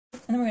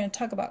and then we're going to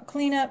talk about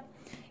cleanup.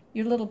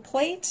 Your little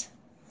plate,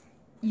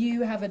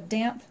 you have a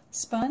damp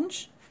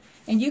sponge,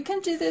 and you can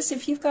do this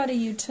if you've got a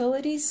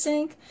utility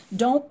sink.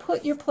 Don't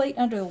put your plate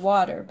under the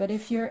water, but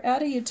if you're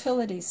at a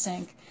utility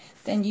sink,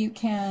 then you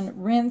can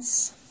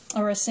rinse,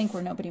 or a sink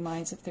where nobody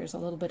minds if there's a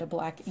little bit of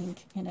black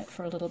ink in it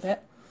for a little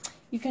bit.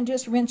 You can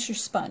just rinse your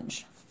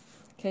sponge.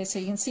 Okay, so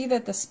you can see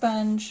that the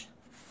sponge,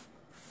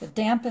 the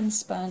dampened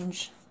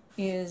sponge,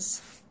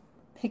 is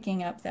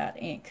picking up that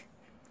ink.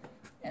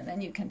 And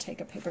then you can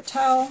take a paper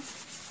towel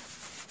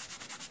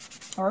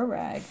or a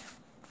rag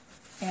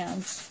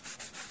and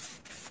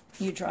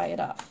you dry it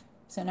off.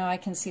 So now I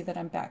can see that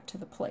I'm back to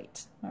the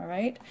plate. All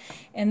right.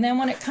 And then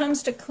when it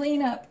comes to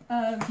cleanup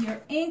of your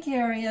ink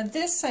area,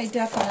 this I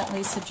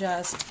definitely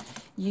suggest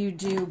you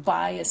do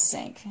by a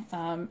sink.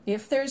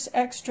 If there's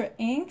extra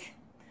ink,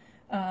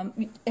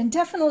 and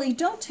definitely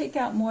don't take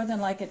out more than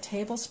like a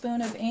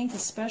tablespoon of ink,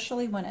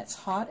 especially when it's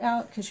hot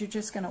out, because you're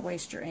just going to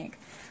waste your ink.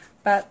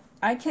 But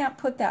I can't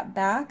put that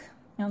back.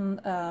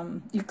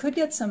 You could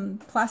get some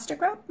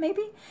plastic wrap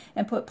maybe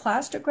and put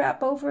plastic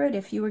wrap over it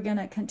if you were going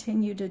to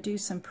continue to do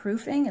some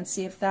proofing and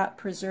see if that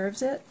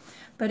preserves it.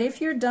 But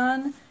if you're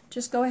done,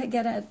 just go ahead,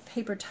 get a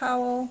paper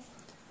towel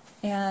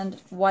and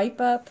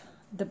wipe up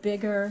the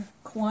bigger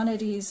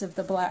quantities of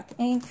the black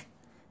ink.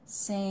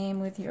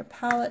 Same with your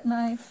palette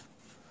knife,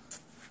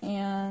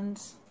 and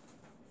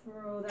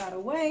throw that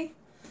away,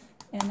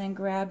 and then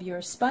grab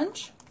your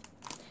sponge.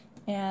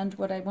 And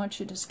what I want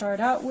you to start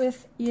out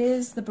with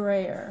is the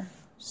brayer.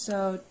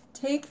 So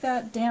take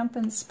that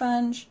dampened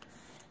sponge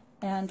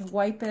and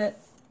wipe it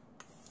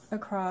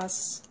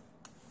across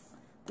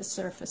the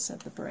surface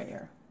of the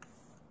brayer.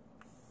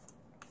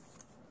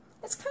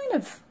 It's kind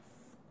of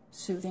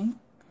soothing,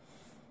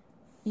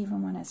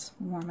 even when it's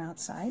warm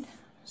outside.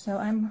 So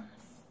I'm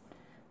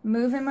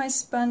moving my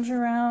sponge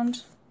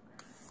around,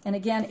 and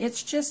again,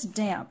 it's just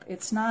damp.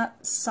 It's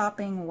not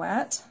sopping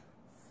wet,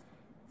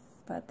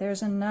 but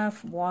there's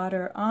enough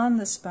water on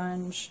the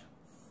sponge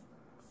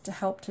to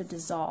help to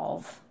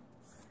dissolve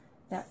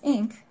that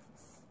ink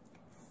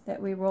that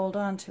we rolled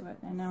onto it.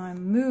 And now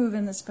I'm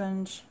moving the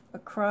sponge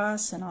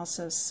across and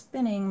also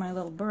spinning my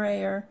little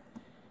brayer.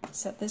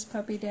 Set this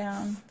puppy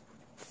down,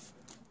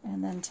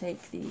 and then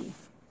take the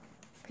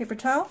paper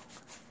towel.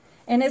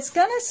 And it's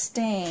going to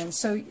stain,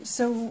 so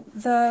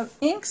the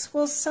inks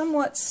will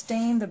somewhat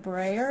stain the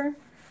brayer,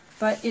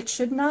 but it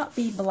should not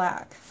be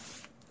black.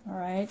 All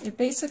right, it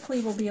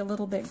basically will be a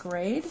little bit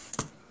grayed,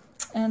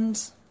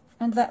 and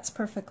that's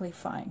perfectly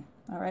fine.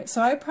 All right,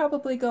 so I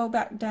probably go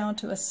back down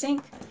to a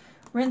sink,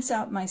 rinse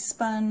out my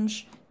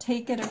sponge,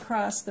 take it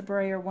across the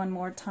brayer one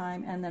more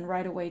time, and then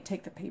right away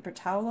take the paper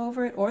towel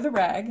over it, or the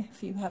rag.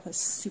 If you have a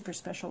super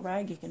special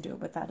rag, you can do it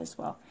with that as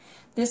well.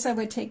 This I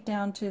would take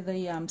down to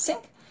the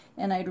sink,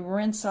 and I'd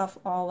rinse off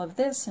all of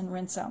this and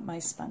rinse out my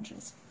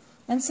sponges.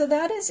 And so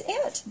that is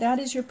it. That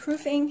is your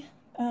proofing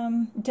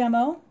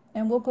demo,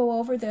 and we'll go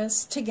over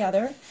this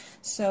together.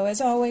 So as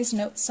always,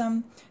 note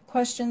some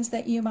questions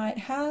that you might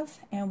have,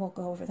 and we'll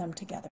go over them together.